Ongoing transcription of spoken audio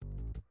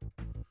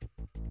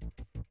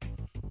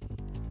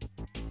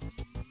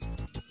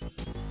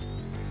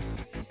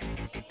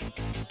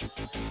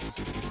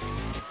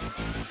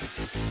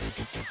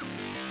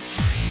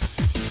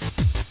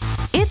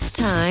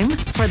time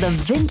for the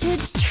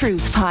Vintage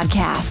Truth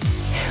Podcast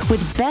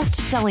with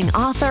best-selling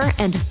author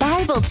and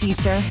Bible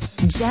teacher,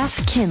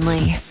 Jeff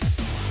Kinley.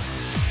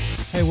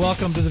 Hey,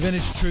 welcome to the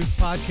Vintage Truth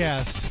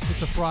Podcast.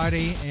 It's a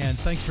Friday, and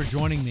thanks for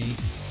joining me.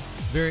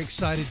 Very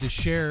excited to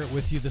share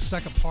with you the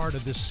second part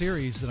of this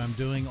series that I'm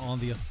doing on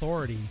the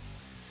authority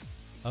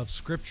of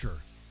Scripture.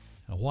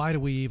 Now, why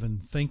do we even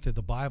think that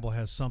the Bible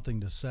has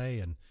something to say?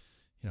 And,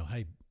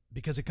 hey,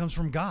 because it comes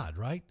from God,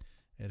 right?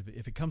 And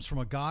if it comes from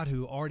a God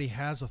who already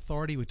has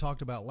authority, we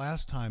talked about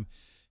last time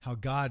how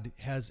God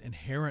has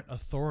inherent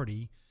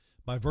authority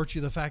by virtue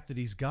of the fact that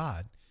He's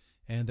God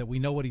and that we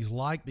know what He's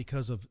like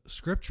because of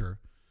Scripture.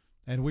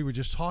 And we were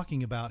just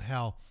talking about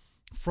how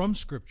from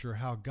Scripture,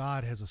 how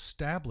God has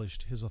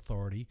established His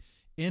authority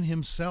in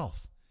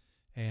Himself.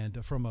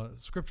 And from a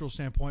scriptural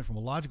standpoint, from a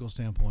logical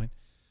standpoint.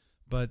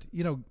 But,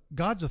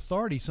 God's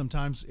authority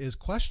sometimes is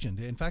questioned.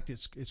 In fact,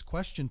 it's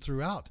questioned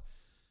throughout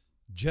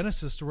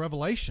Genesis to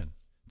Revelation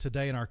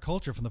today in our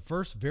culture, from the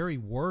first very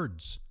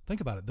words.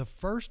 Think about it. The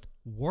first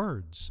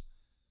words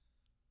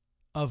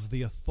of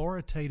the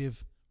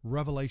authoritative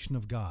revelation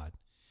of God.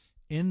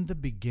 In the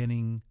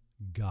beginning,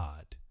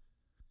 God.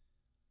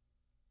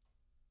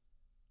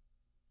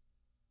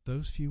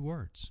 Those few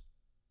words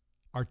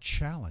are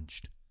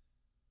challenged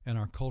in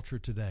our culture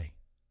today.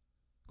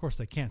 Of course,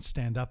 they can't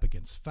stand up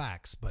against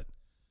facts, but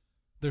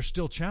they're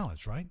still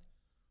challenged, right?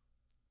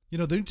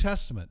 The New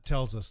Testament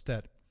tells us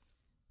that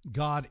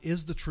God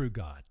is the true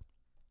God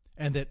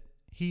and that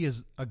He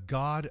is a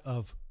God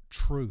of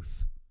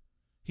truth.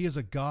 He is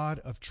a God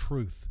of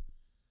truth.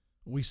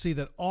 We see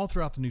that all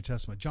throughout the New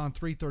Testament. John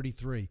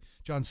 3:33,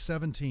 John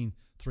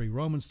 17:3,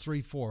 Romans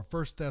 3:4,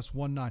 1 Thess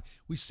 1:9.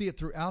 We see it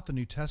throughout the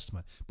New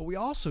Testament. But we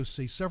also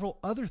see several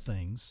other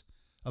things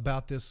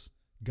about this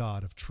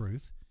God of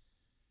truth.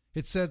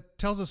 It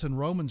tells us in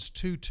Romans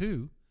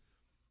 2:2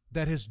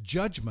 that His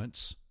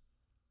judgments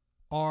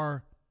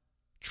are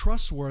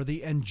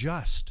trustworthy and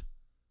just.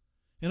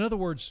 In other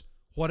words,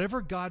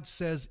 whatever God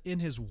says in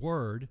His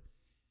Word,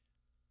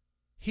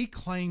 He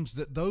claims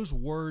that those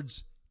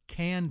words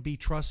can be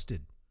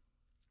trusted.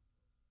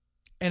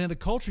 And in the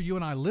culture you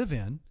and I live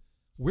in,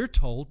 we're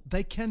told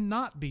they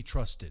cannot be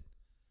trusted.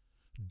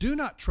 Do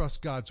not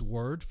trust God's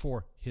Word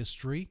for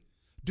history.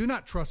 Do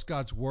not trust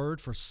God's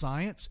Word for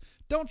science.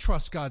 Don't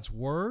trust God's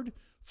Word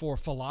for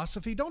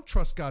philosophy. Don't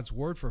trust God's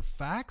Word for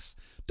facts.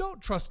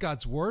 Don't trust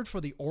God's Word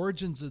for the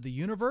origins of the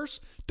universe.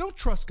 Don't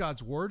trust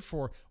God's Word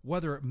for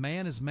whether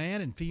man is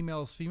man and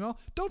female is female.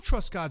 Don't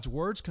trust God's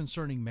words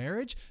concerning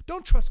marriage.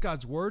 Don't trust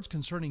God's words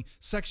concerning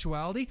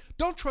sexuality.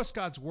 Don't trust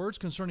God's words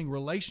concerning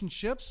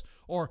relationships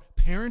or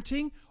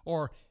parenting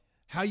or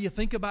how you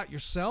think about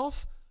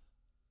yourself.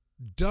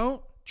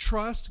 Don't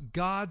trust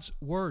God's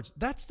words.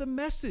 That's the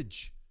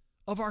message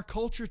of our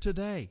culture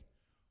today.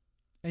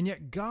 And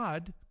yet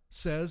God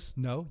says,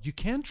 no, you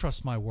can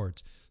trust my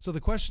words. So the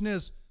question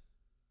is,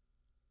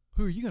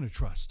 who are you going to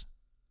trust?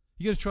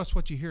 You going to trust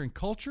what you hear in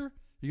culture?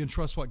 You're going to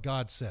trust what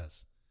God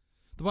says.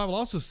 The Bible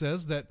also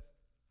says that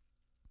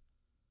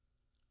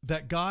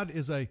God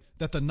is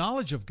that the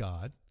knowledge of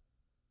God,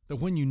 that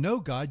when you know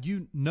God,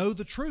 you know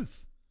the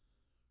truth.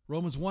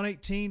 Romans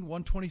 1:18,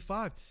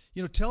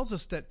 1:25, tells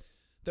us that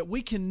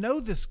we can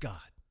know this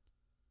God.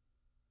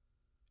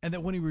 And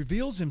that when He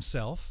reveals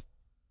Himself,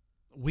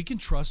 we can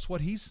trust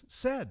what He's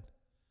said.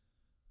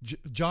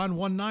 John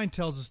 1:9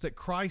 tells us that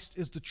Christ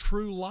is the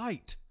true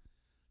light.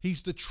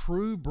 He's the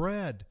true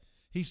bread.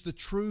 He's the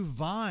true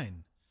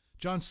vine.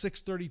 John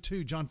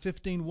 6:32, John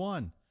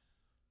 15:1.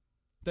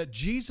 That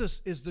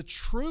Jesus is the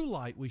true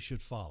light we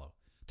should follow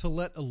to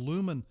let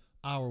illumine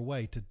our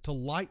way, to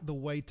light the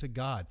way to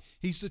God.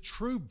 He's the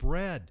true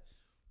bread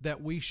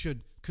that we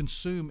should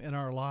consume in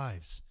our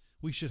lives.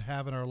 We should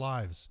have in our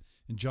lives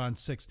in John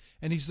 6.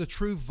 And He's the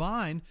true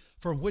vine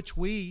from which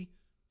we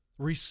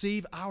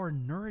receive our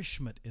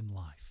nourishment in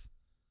life.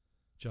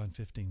 John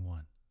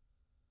 15:1.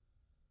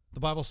 The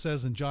Bible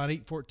says in John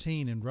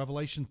 8:14 and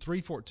Revelation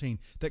 3:14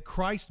 that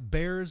Christ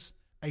bears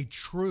a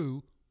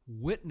true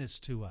witness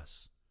to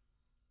us.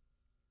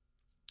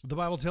 The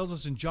Bible tells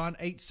us in John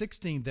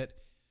 8:16 that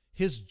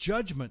His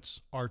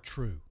judgments are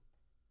true.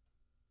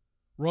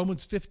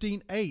 Romans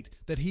 15:8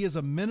 that He is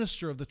a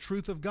minister of the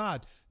truth of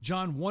God.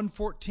 John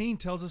 1:14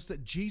 tells us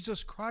that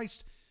Jesus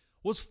Christ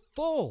was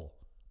full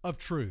of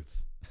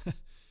truth.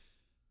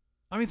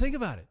 I mean, think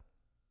about it.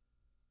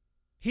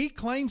 He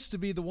claims to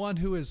be the one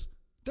who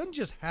doesn't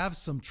just have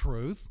some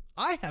truth.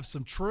 I have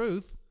some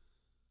truth,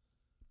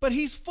 but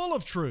He's full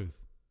of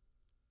truth.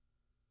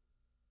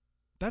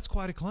 That's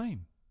quite a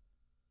claim.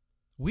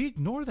 We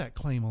ignore that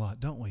claim a lot,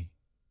 don't we,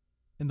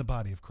 in the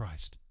body of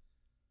Christ?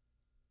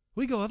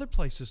 We go other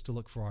places to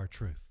look for our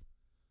truth.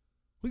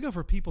 We go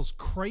for people's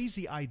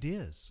crazy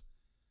ideas,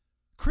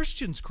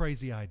 Christians'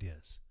 crazy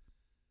ideas,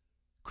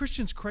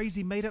 Christians'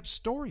 crazy made-up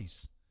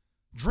stories,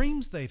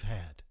 dreams they've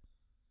had,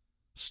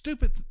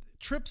 stupid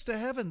trips to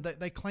heaven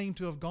that they claim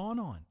to have gone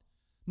on.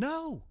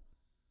 No,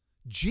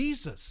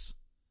 Jesus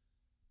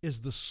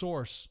is the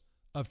source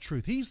of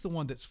truth. He's the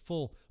one that's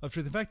full of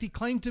truth. In fact, He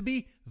claimed to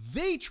be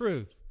the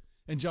truth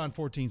in John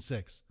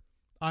 14:6.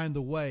 I am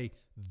the way,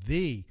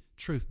 the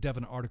truth,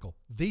 definite article,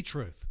 the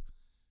truth,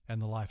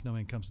 and the life. No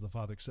man comes to the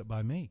Father except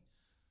by me.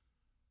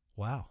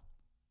 Wow.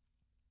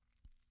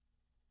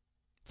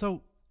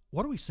 So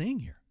what are we seeing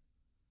here?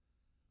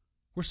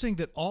 We're seeing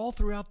that all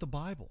throughout the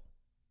Bible,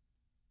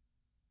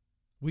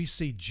 we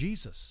see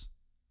Jesus,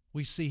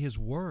 we see his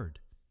word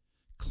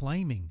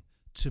claiming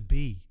to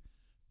be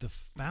the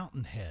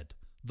fountainhead,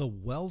 the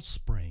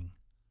wellspring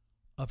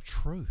of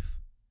truth.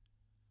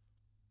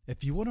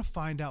 If you want to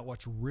find out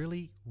what's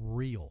really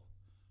real,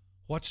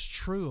 what's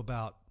true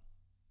about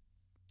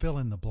fill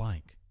in the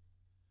blank,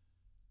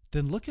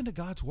 then look into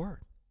God's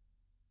word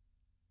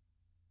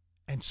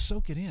and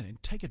soak it in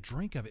and take a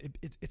drink of it.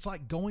 It's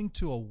like going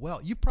to a well.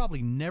 You've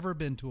probably never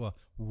been to a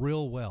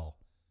real well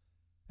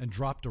and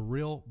dropped a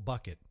real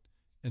bucket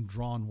and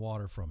drawn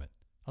water from it.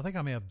 I think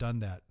I may have done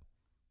that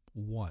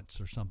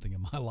once or something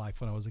in my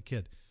life when I was a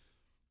kid.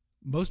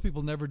 Most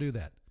people never do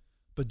that.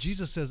 But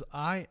Jesus says,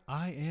 I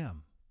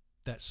am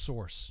that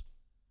source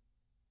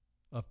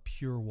of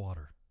pure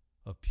water,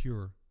 of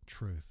pure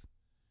truth.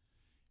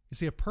 You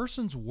see, a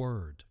person's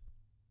word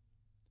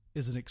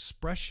is an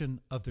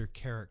expression of their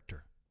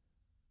character.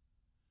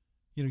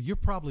 You know, you're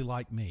probably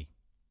like me.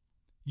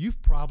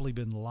 You've probably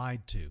been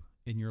lied to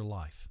in your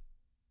life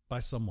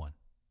by someone.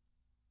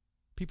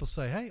 People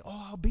say, hey,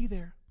 I'll be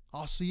there.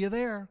 I'll see you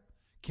there.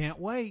 Can't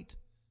wait.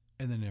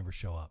 And they never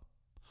show up.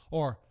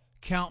 Or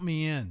count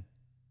me in.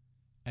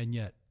 And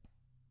yet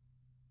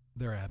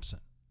they're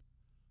absent.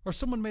 Or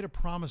someone made a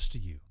promise to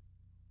you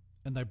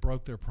and they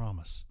broke their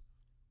promise.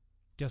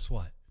 Guess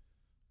what?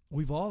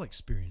 We've all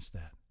experienced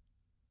that.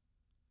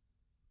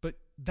 But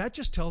that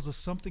just tells us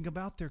something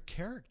about their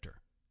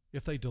character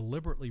if they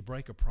deliberately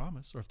break a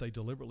promise or if they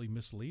deliberately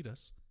mislead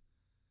us.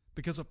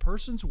 Because a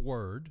person's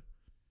word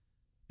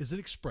is an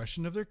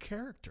expression of their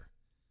character.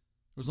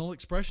 There was an old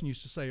expression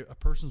used to say a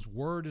person's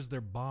word is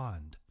their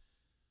bond.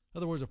 In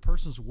other words, a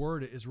person's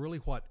word is really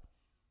what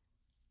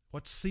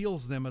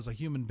seals them as a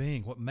human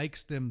being, what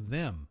makes them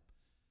them.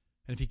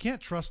 And if you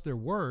can't trust their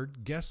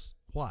word, guess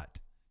what?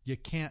 You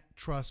can't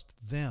trust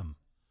them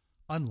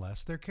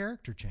unless their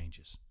character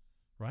changes,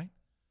 right?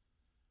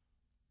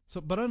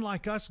 But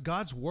unlike us,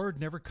 God's word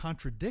never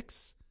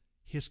contradicts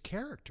his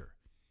character.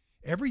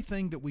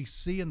 Everything that we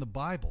see in the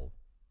Bible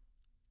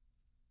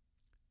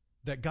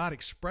that God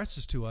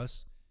expresses to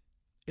us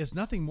is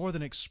nothing more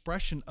than an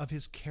expression of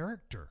his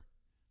character,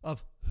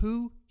 of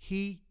who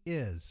he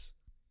is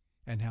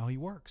and how he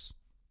works.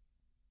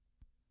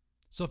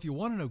 So if you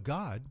want to know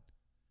God,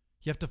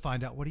 you have to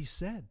find out what he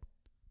said,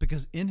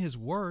 because in his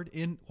word,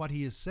 in what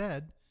he has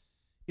said,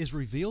 is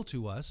revealed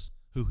to us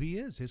who he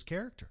is, his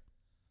character.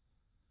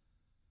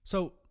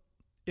 So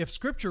if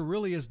Scripture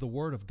really is the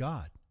word of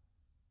God,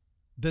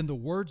 then the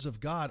words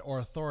of God are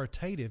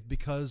authoritative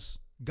because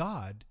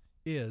God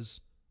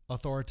is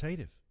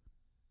authoritative.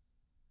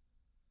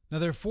 Now,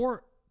 there are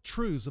 4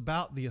 truths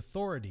about the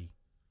authority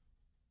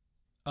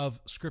of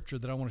Scripture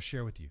that I want to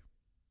share with you.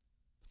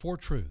 4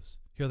 truths.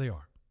 Here they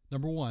are.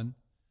 Number 1,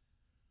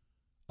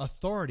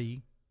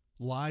 authority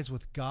lies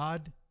with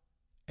God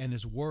and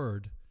his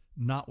word,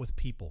 not with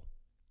people.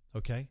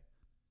 Okay?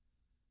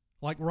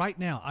 Like right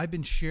now, I've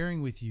been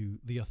sharing with you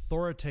the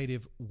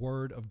authoritative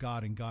word of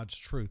God and God's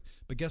truth.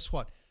 But guess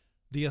what?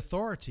 The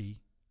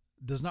authority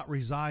does not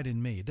reside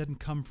in me. It doesn't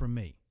come from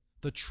me.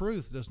 The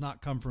truth does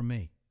not come from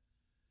me.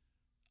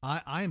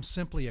 I am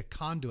simply a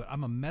conduit.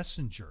 I'm a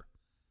messenger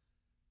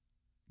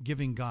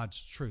giving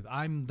God's truth.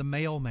 I'm the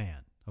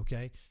mailman,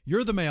 okay?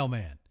 You're the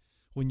mailman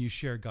when you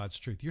share God's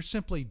truth. You're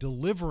simply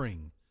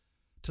delivering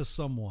to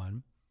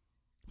someone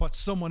what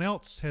someone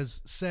else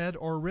has said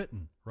or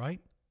written, right?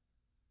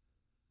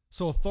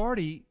 So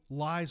authority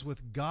lies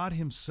with God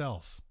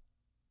himself.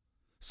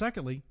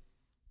 Secondly,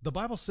 the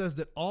Bible says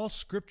that all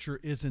Scripture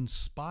is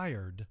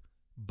inspired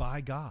by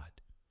God.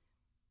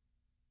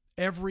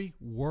 Every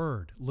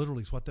word,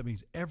 literally is what that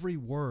means. Every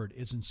word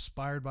is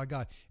inspired by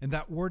God. And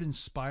that word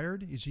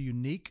inspired is a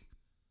unique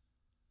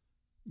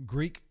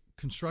Greek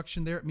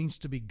construction there. It means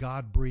to be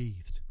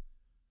God-breathed.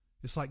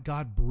 It's like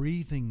God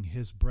breathing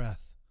his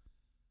breath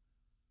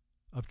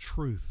of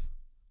truth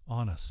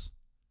on us.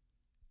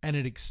 And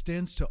it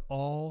extends to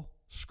all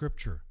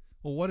Scripture.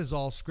 Well, what is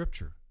all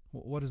Scripture?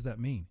 What does that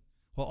mean?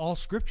 Well, all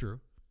Scripture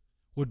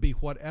would be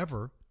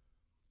whatever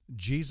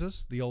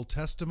Jesus, the Old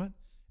Testament,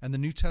 and the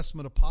New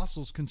Testament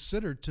apostles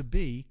considered to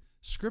be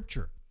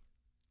Scripture.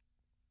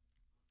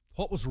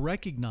 What was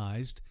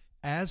recognized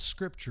as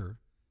Scripture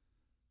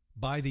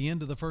by the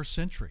end of the first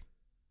century?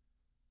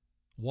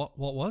 What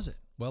was it?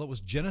 Well, it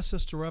was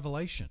Genesis to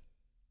Revelation.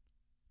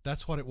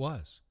 That's what it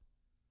was.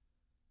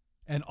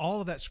 And all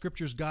of that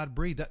Scripture is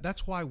God-breathed.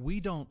 That's why we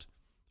don't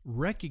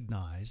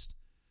recognize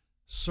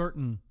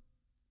certain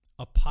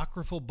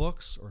apocryphal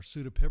books or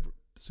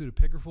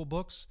pseudepigraphal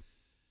books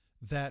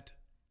that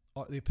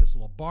are the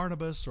Epistle of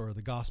Barnabas or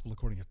the Gospel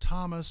according to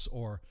Thomas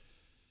or,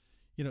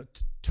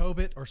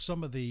 Tobit or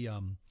some of the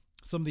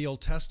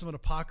Old Testament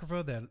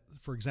apocrypha that,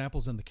 for example,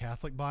 is in the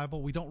Catholic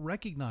Bible. We don't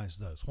recognize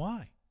those.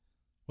 Why?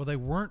 Well, they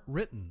weren't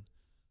written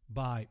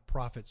by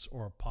prophets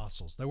or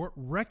apostles. They weren't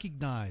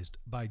recognized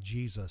by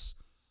Jesus,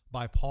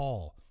 by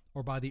Paul,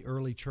 or by the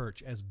early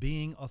church as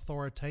being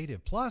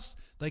authoritative. Plus,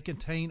 they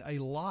contain a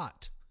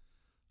lot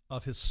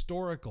of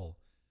historical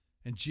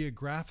and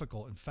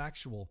geographical and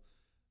factual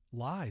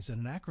lies and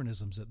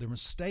anachronisms. That there are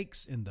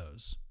mistakes in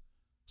those.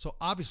 So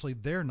obviously,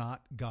 they're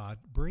not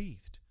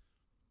God-breathed.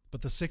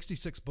 But the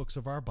 66 books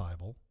of our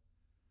Bible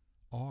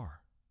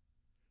are.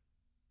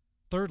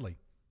 Thirdly,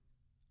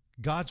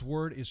 God's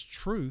word is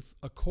truth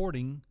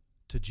according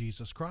to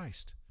Jesus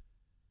Christ.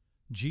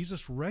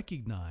 Jesus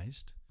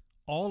recognized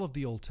all of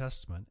the Old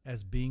Testament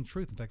as being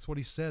truth. In fact, that's what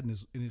he said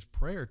in his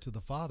prayer to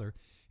the Father.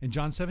 In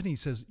John 17, he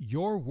says,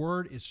 your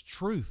word is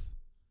truth.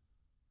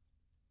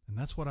 And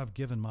that's what I've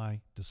given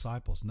my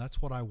disciples. And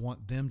that's what I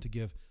want them to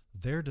give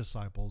their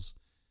disciples,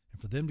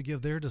 and for them to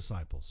give their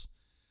disciples.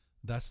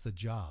 That's the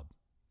job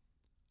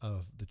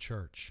of the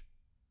church.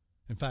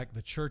 In fact,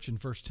 the church in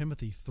 1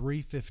 Timothy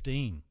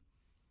 3:15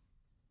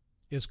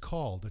 is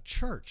called, the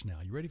church now,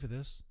 you ready for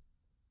this?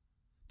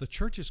 The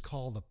church is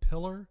called the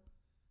pillar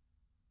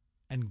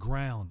and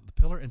ground, the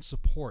pillar and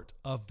support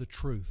of the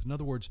truth. In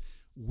other words,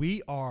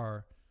 we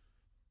are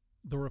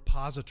the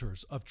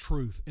repositors of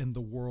truth in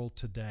the world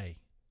today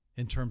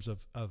in terms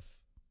of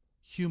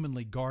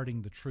humanly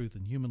guarding the truth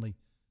and humanly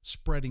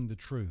spreading the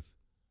truth.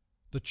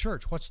 The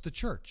church, what's the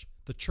church?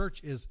 The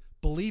church is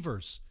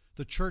believers.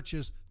 The church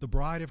is the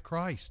bride of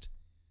Christ.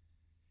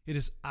 It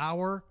is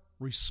our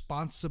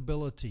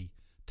responsibility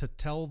to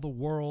tell the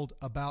world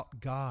about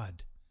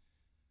God.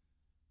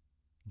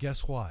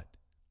 Guess what?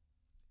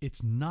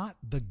 It's not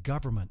the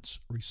government's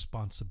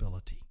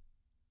responsibility.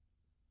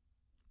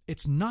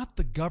 It's not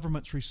the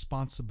government's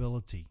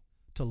responsibility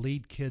to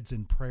lead kids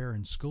in prayer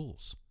in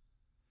schools.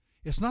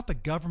 It's not the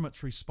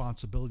government's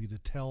responsibility to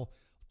tell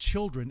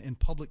children in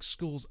public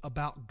schools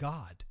about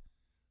God.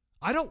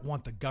 I don't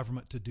want the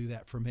government to do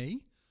that for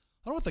me.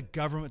 I don't want the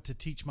government to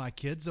teach my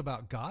kids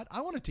about God.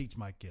 I want to teach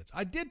my kids.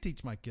 I did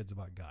teach my kids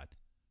about God.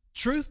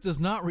 Truth does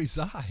not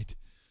reside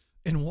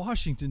in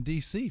Washington,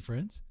 D.C.,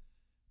 friends.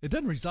 It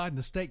doesn't reside in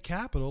the state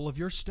capital of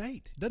your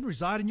state. It doesn't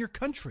reside in your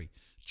country.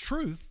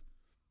 Truth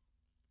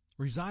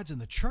resides in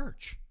the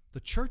church. The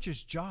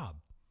church's job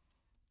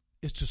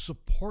is to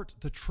support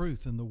the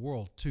truth in the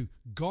world, to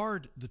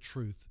guard the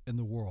truth in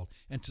the world,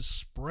 and to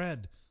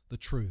spread the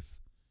truth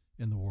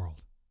in the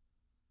world.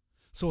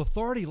 So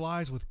authority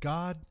lies with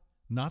God,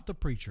 not the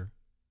preacher,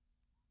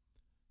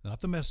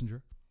 not the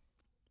messenger.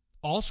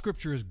 All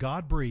Scripture is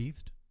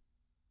God-breathed.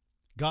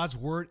 God's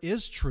word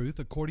is truth,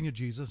 according to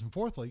Jesus. And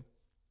fourthly,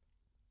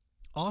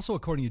 also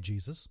according to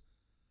Jesus,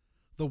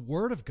 the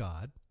Word of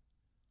God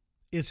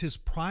is His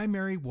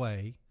primary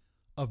way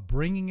of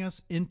bringing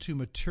us into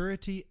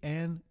maturity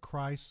and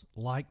Christ's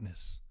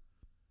likeness.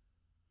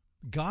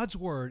 God's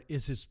Word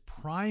is His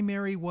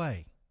primary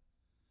way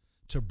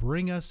to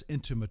bring us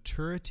into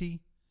maturity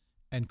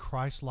and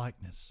Christ's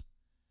likeness.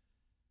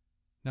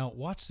 Now,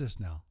 watch this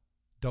now.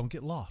 Don't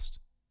get lost.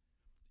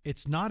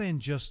 It's not in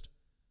just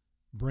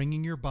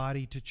bringing your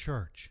body to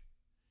church.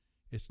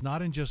 It's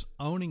not in just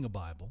owning a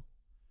Bible.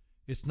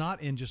 It's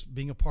not in just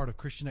being a part of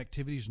Christian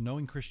activities,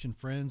 knowing Christian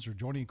friends, or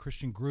joining a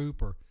Christian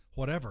group, or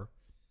whatever.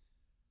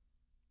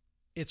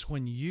 It's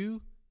when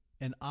you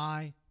and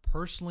I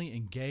personally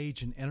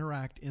engage and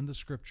interact in the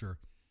Scripture.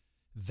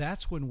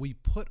 That's when we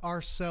put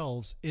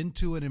ourselves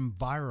into an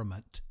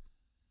environment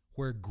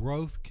where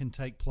growth can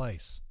take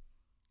place.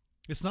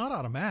 It's not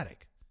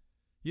automatic.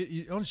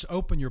 You don't just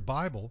open your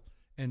Bible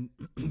and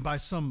by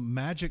some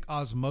magic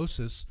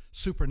osmosis,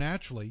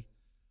 supernaturally,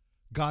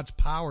 God's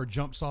power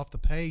jumps off the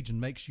page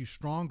and makes you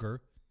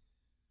stronger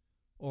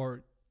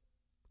or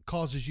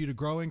causes you to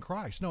grow in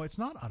Christ. No, it's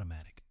not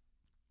automatic.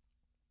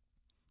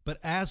 But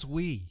as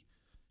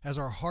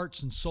our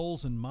hearts and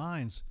souls and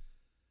minds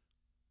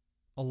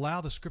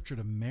allow the Scripture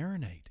to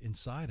marinate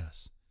inside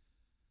us,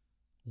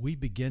 we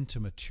begin to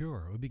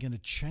mature. We begin to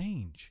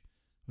change.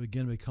 We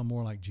begin to become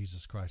more like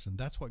Jesus Christ. And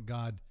that's what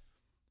God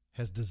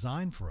has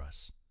designed for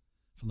us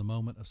from the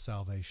moment of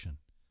salvation.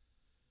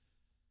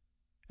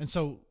 And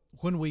so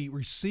when we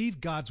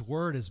receive God's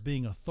word as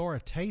being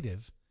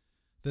authoritative,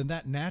 then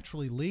that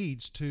naturally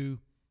leads to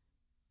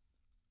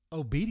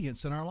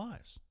obedience in our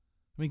lives.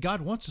 I mean,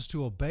 God wants us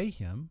to obey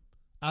Him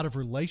out of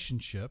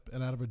relationship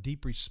and out of a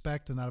deep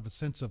respect and out of a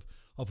sense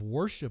of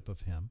worship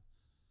of Him.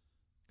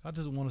 God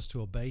doesn't want us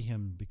to obey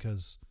Him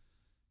because,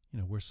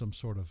 we're some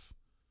sort of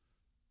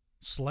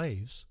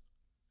slaves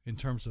in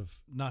terms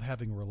of not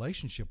having a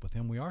relationship with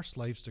Him. We are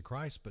slaves to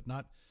Christ, but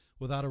not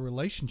without a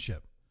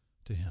relationship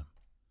to Him.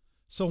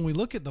 So when we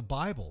look at the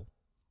Bible,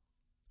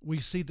 we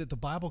see that the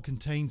Bible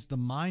contains the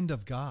mind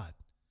of God,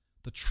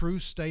 the true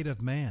state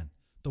of man,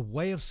 the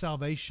way of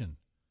salvation,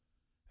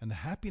 and the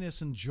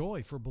happiness and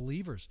joy for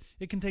believers.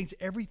 It contains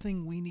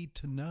everything we need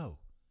to know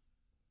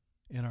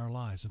in our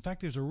lives. In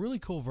fact, there's a really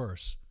cool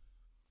verse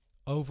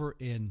over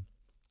in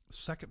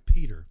 2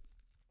 Peter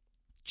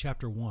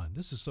chapter 1.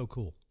 This is so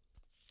cool.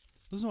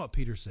 Listen to what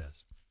Peter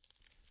says.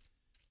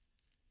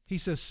 He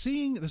says,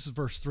 this is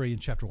verse 3 in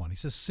chapter 1. He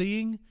says,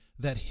 seeing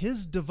that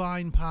His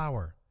divine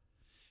power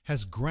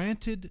has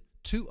granted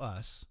to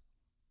us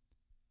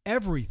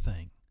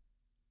everything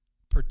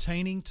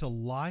pertaining to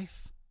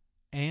life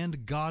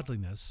and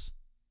godliness.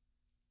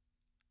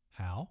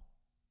 How?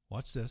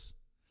 Watch this.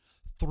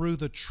 Through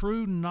the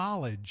true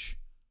knowledge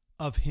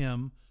of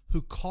him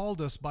who called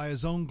us by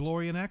his own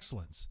glory and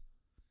excellence.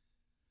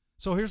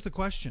 So here's the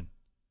question.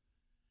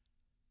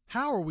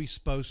 How are we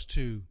supposed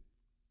to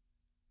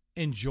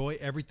enjoy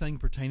everything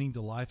pertaining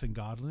to life and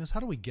godliness?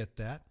 How do we get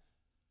that?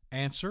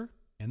 Answer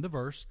in the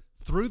verse,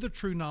 through the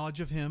true knowledge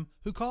of him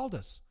who called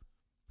us.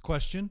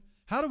 Question,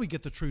 how do we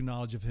get the true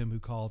knowledge of him who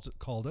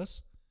called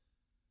us?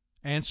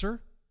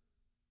 Answer,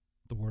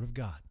 the Word of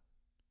God.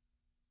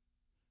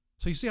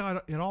 So you see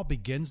how it all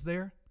begins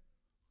there?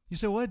 You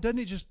say, well, doesn't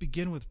it just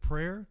begin with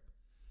prayer?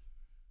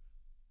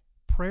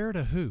 Prayer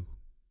to who?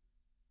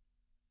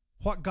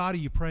 What God are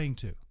you praying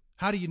to?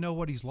 How do you know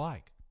what he's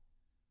like?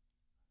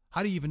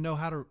 How do you even know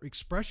how to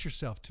express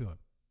yourself to him?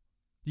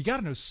 You got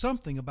to know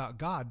something about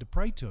God to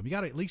pray to him. You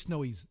got to at least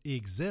know he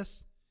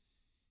exists.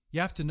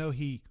 You have to know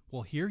he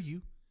will hear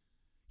you.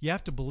 You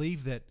have to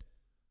believe that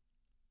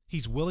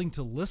he's willing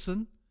to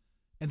listen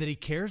and that he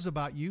cares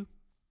about you.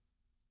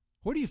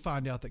 Where do you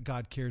find out that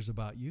God cares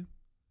about you?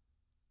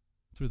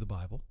 Through the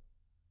Bible.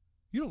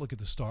 You don't look at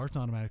the stars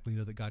and automatically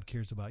know that God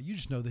cares about you. You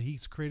just know that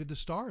he's created the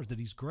stars, that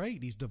he's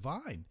great, he's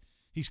divine,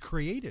 he's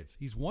creative,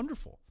 he's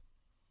wonderful.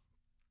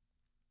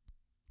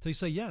 So you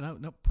say, yeah,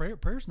 no,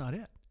 prayer's not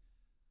it.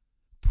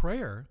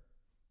 Prayer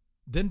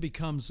then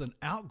becomes an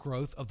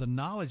outgrowth of the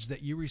knowledge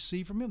that you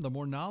receive from him. The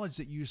more knowledge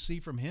that you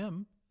receive from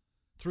him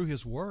through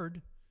his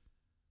word,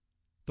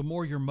 the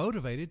more you're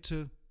motivated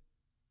to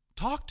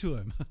talk to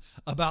him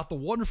about the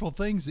wonderful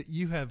things that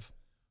you have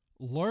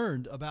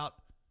learned about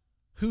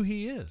who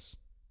he is.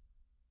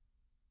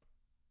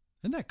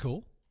 Isn't that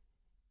cool?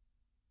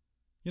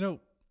 You know,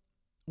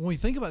 when we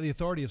think about the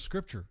authority of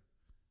Scripture,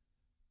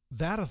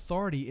 that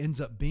authority ends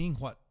up being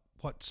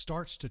what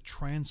starts to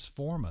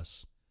transform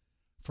us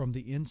from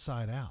the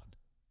inside out.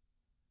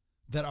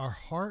 That our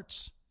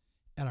hearts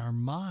and our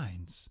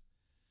minds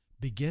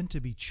begin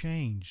to be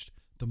changed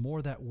the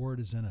more that word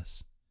is in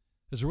us.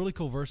 There's a really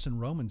cool verse in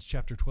Romans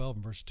chapter 12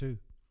 and verse 2.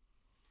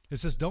 It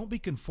says, don't be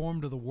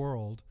conformed to the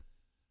world,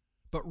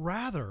 but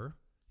rather,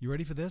 you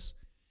ready for this?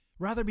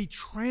 Rather be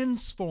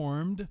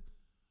transformed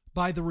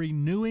by the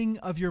renewing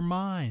of your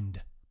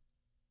mind,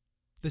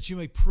 that you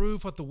may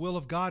prove what the will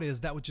of God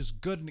is, that which is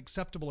good and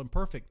acceptable and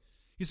perfect.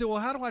 You say, well,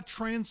 how do I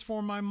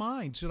transform my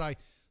mind? Should I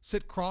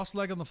sit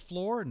cross-legged on the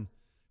floor and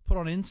put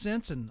on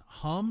incense and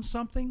hum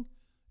something?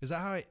 Is that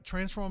how I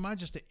transform my mind,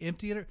 just to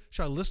empty it?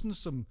 Should I listen to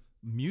some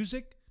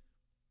music?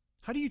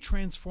 How do you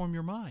transform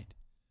your mind?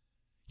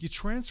 You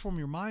transform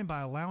your mind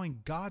by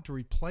allowing God to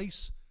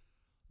replace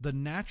the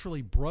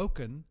naturally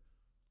broken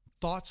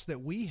thoughts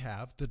that we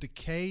have, the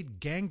decayed,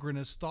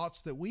 gangrenous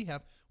thoughts that we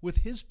have, with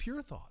his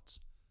pure thoughts,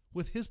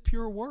 with his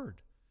pure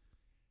word.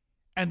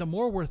 And the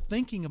more we're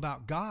thinking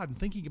about God and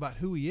thinking about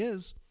who he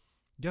is,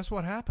 guess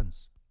what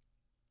happens?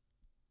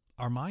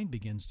 Our mind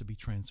begins to be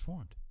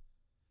transformed.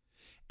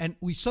 And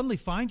we suddenly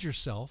find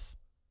yourself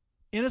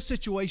in a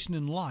situation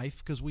in life,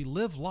 because we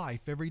live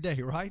life every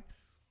day, right?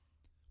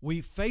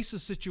 We face a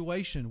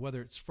situation,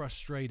 whether it's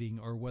frustrating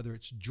or whether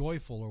it's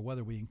joyful or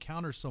whether we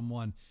encounter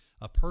someone,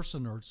 a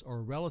person or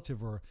a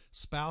relative or a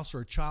spouse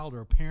or a child or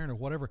a parent or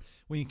whatever.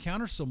 We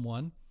encounter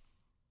someone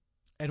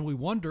and we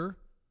wonder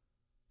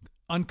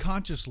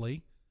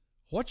unconsciously,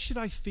 what should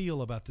I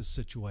feel about this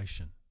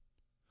situation?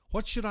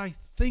 What should I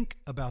think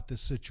about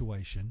this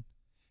situation?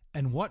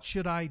 And what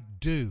should I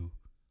do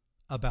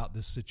about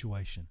this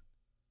situation?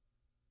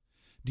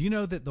 Do you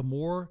know that the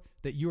more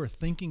that you are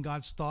thinking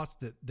God's thoughts,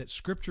 that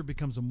Scripture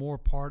becomes a more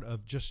part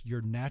of just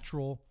your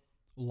natural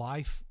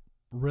life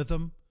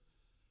rhythm,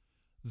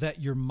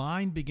 that your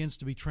mind begins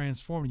to be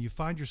transformed and you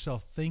find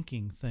yourself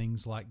thinking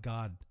things like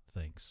God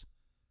thinks.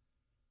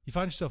 You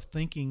find yourself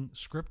thinking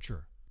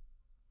Scripture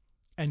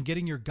and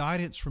getting your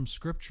guidance from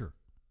Scripture.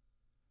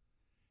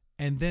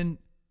 And then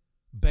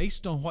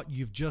based on what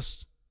you've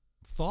just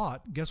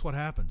thought, guess what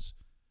happens?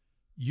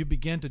 You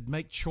begin to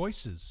make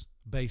choices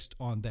based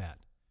on that.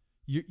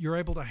 You're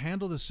able to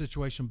handle this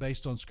situation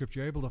based on Scripture.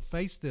 You're able to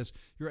face this.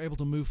 You're able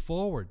to move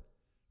forward.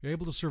 You're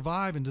able to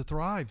survive and to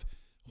thrive.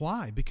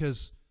 Why?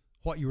 Because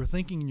what you were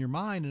thinking in your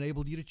mind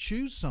enabled you to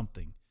choose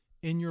something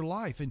in your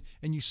life.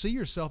 And you see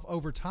yourself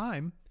over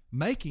time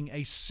making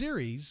a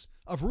series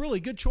of really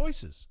good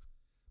choices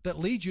that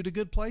lead you to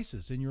good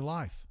places in your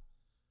life,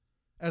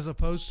 as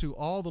opposed to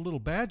all the little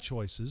bad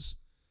choices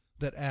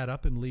that add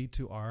up and lead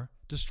to our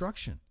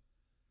destruction.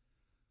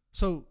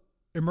 So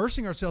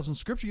immersing ourselves in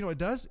Scripture, you know what it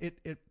does?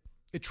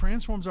 It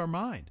transforms our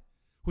mind,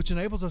 which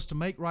enables us to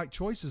make right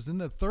choices. Then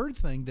the third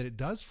thing that it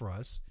does for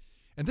us,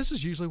 and this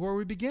is usually where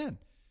we begin,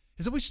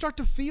 is that we start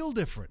to feel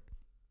different.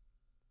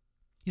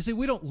 You see,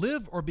 we don't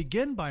live or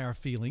begin by our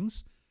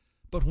feelings,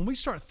 but when we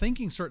start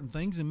thinking certain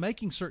things and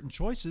making certain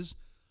choices,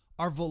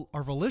 our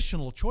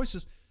volitional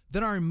choices,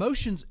 then our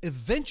emotions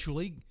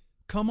eventually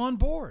come on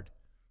board.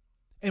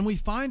 And we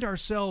find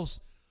ourselves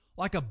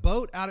like a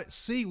boat out at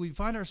sea. We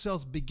find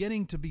ourselves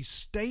beginning to be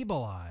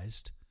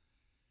stabilized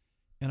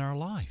in our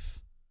life.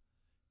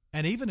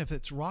 And even if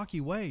it's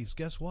rocky ways,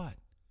 guess what?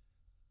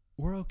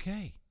 We're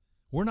okay.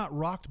 We're not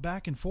rocked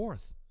back and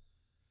forth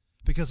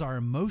because our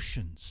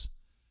emotions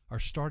are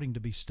starting to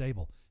be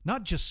stable.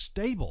 Not just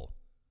stable,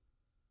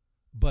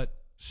 but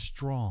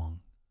strong.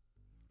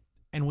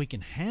 And we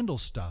can handle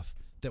stuff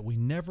that we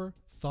never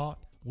thought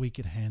we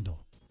could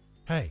handle.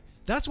 Hey,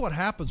 that's what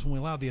happens when we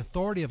allow the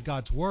authority of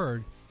God's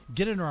word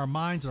get into our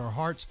minds and our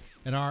hearts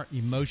and our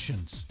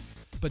emotions.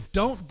 But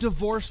don't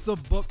divorce the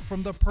book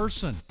from the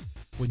person.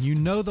 When you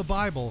know the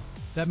Bible,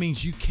 that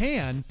means you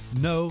can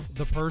know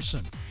the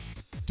person.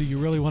 Do you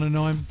really want to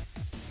know him?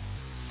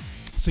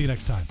 See you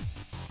next time.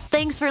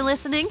 Thanks for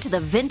listening to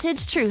the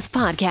Vintage Truth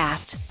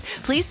Podcast.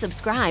 Please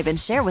subscribe and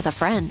share with a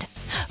friend.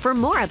 For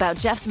more about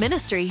Jeff's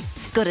ministry,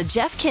 go to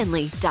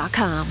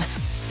jeffkinley.com.